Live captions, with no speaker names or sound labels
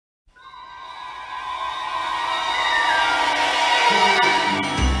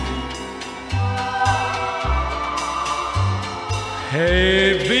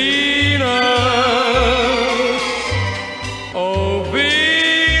Hey Venus, oh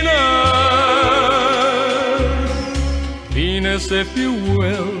Venus, Venus, if you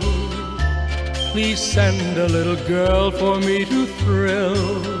will, please send a little girl for me to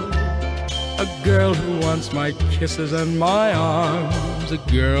thrill. A girl who wants my kisses and my arms, a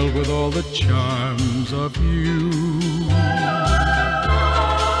girl with all the charms of you.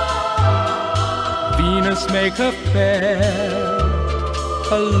 Venus, make her fair,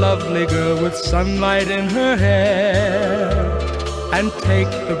 a lovely girl with sunlight in her hair, and take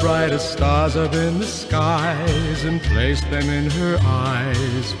the brightest stars up in the skies and place them in her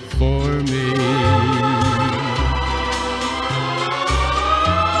eyes for me.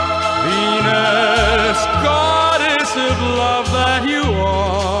 Venus, goddess of love that you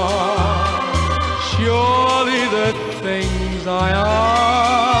are, surely the things I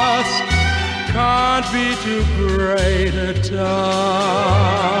ask can't be too great a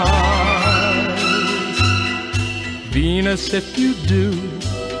task. Venus, if you do,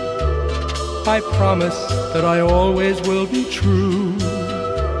 I promise that I always will be true.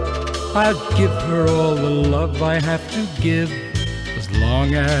 I'll give her all the love I have to give, as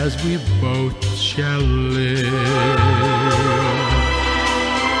long as we both shall live.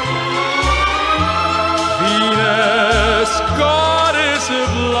 Venus, goddess of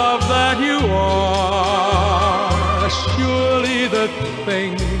love that you are, surely the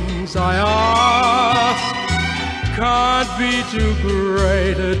things I ask can't be too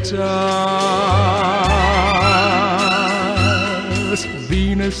great a task.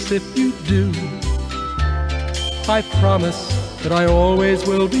 Venus, if you do, I promise that I always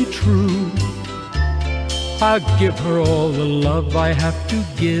will be true. I'll give her all the love I have to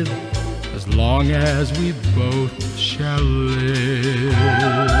give, as long as we both shall live.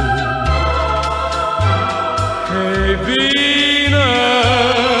 Hey Venus,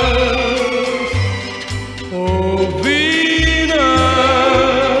 oh Venus,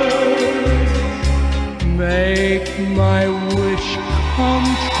 make my wish come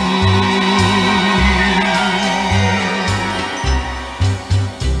true.